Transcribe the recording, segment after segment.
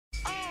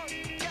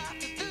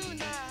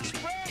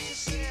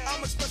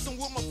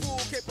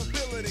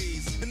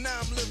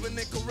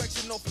prison and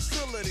correctional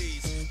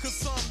facilities. Cause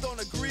some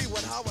don't agree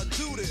with how I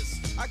do this.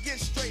 I get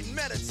straight and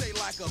meditate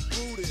like a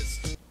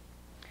Buddhist.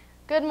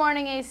 Good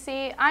morning,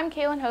 AC. I'm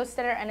Kaylin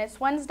Hostetter, and it's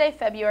Wednesday,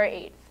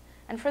 February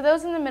 8th. And for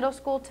those in the middle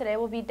school, today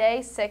will be day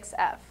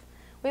 6F.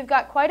 We've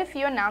got quite a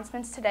few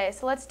announcements today,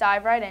 so let's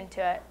dive right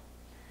into it.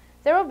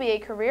 There will be a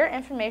career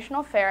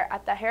informational fair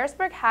at the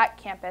Harrisburg Hack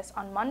campus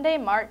on Monday,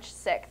 March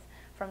 6th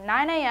from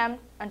 9 a.m.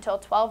 until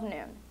 12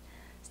 noon.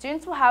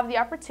 Students will have the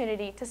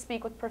opportunity to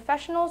speak with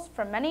professionals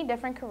from many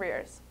different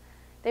careers.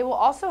 They will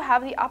also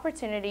have the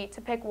opportunity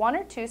to pick one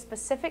or two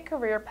specific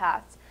career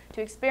paths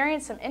to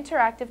experience some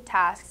interactive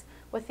tasks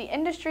with the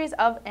industries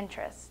of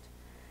interest.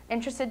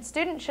 Interested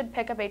students should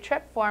pick up a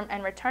trip form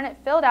and return it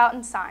filled out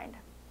and signed.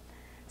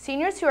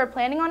 Seniors who are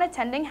planning on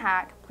attending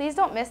HACC, please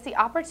don't miss the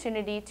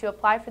opportunity to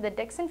apply for the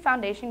Dixon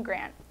Foundation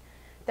grant.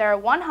 There are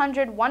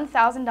 100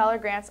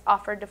 $1,000 grants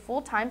offered to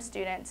full-time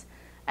students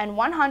and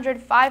 100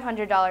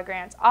 $500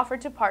 grants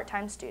offered to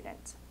part-time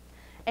students.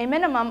 A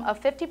minimum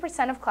of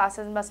 50% of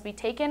classes must be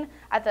taken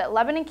at the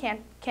Lebanon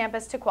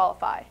campus to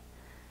qualify.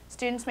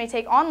 Students may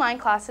take online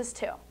classes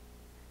too.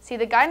 See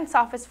the guidance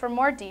office for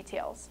more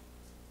details.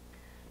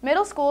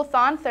 Middle School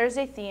Thon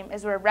Thursday theme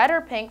is wear red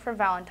or pink for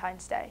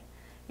Valentine's Day.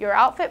 Your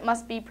outfit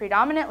must be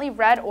predominantly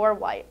red or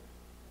white.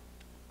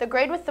 The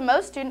grade with the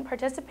most student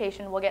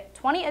participation will get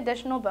 20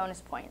 additional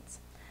bonus points.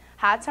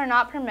 Hats are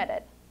not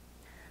permitted.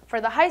 For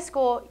the high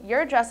school,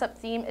 your dress-up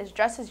theme is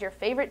Dress as Your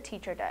Favorite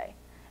Teacher Day.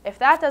 If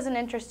that doesn't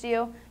interest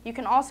you, you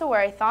can also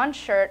wear a thon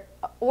shirt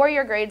or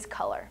your grade's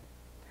color.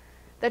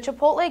 The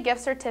Chipotle gift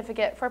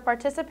certificate for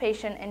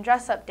participation in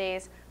dress-up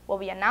days will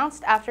be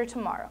announced after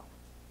tomorrow.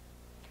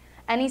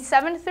 Any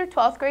 7th through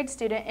 12th grade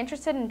student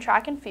interested in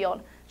track and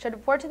field should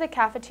report to the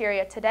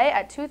cafeteria today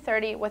at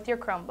 2:30 with your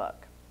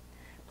Chromebook.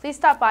 Please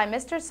stop by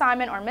Mr.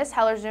 Simon or Ms.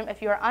 Heller's room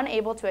if you are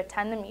unable to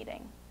attend the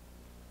meeting.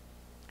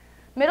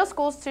 Middle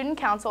School Student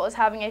Council is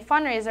having a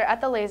fundraiser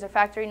at the Laser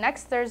Factory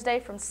next Thursday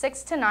from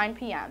 6 to 9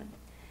 p.m.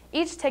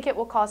 Each ticket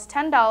will cost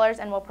 $10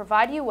 and will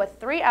provide you with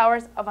 3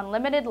 hours of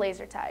unlimited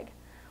laser tag.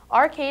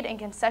 Arcade and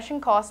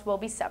concession costs will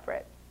be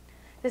separate.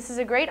 This is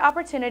a great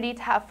opportunity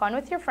to have fun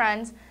with your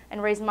friends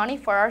and raise money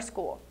for our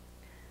school.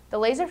 The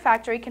Laser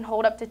Factory can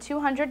hold up to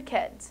 200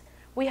 kids.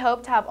 We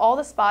hope to have all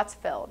the spots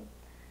filled.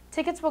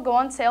 Tickets will go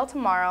on sale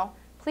tomorrow.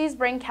 Please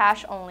bring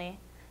cash only.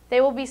 They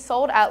will be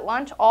sold at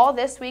lunch all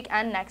this week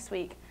and next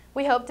week.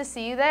 We hope to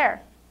see you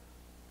there.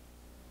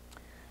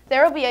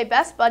 There will be a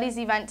Best Buddies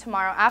event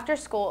tomorrow after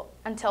school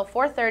until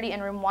 4:30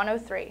 in room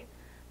 103.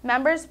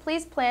 Members,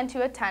 please plan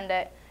to attend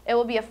it. It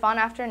will be a fun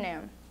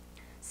afternoon.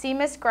 See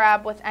Miss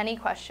Grab with any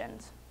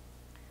questions.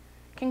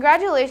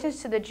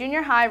 Congratulations to the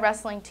junior high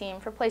wrestling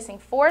team for placing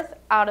 4th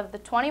out of the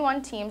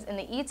 21 teams in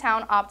the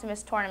E-Town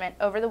Optimist Tournament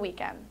over the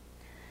weekend.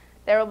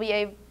 There will be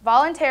a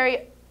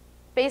voluntary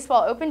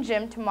baseball open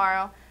gym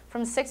tomorrow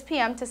from 6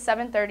 p.m. to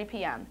 7:30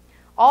 p.m.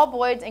 All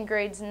boys in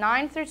grades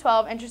 9 through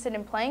 12 interested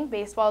in playing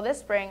baseball this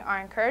spring are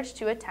encouraged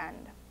to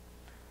attend.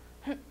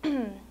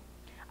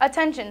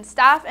 Attention,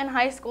 staff and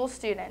high school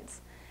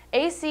students.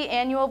 AC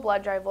Annual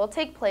Blood Drive will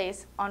take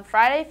place on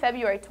Friday,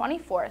 February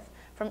 24th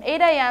from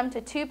 8 a.m.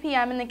 to 2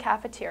 p.m. in the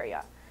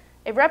cafeteria.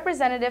 A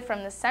representative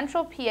from the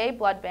Central PA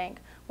Blood Bank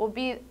will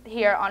be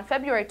here on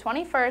February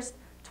 21st,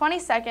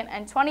 22nd,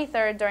 and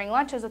 23rd during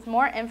lunches with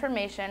more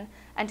information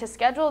and to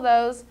schedule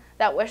those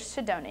that wish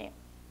to donate.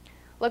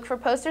 Look for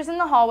posters in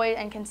the hallway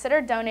and consider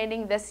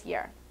donating this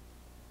year.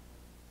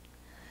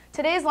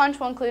 Today's lunch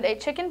will include a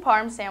chicken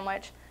parm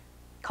sandwich,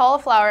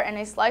 cauliflower, and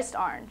a sliced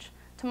orange.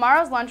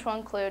 Tomorrow's lunch will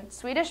include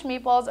Swedish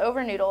meatballs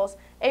over noodles,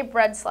 a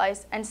bread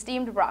slice, and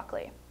steamed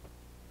broccoli.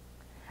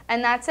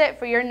 And that's it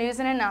for your news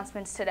and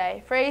announcements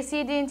today. For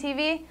ACD and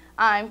TV,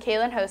 I'm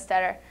Kaylin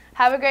Hostetter.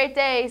 Have a great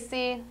day,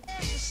 AC.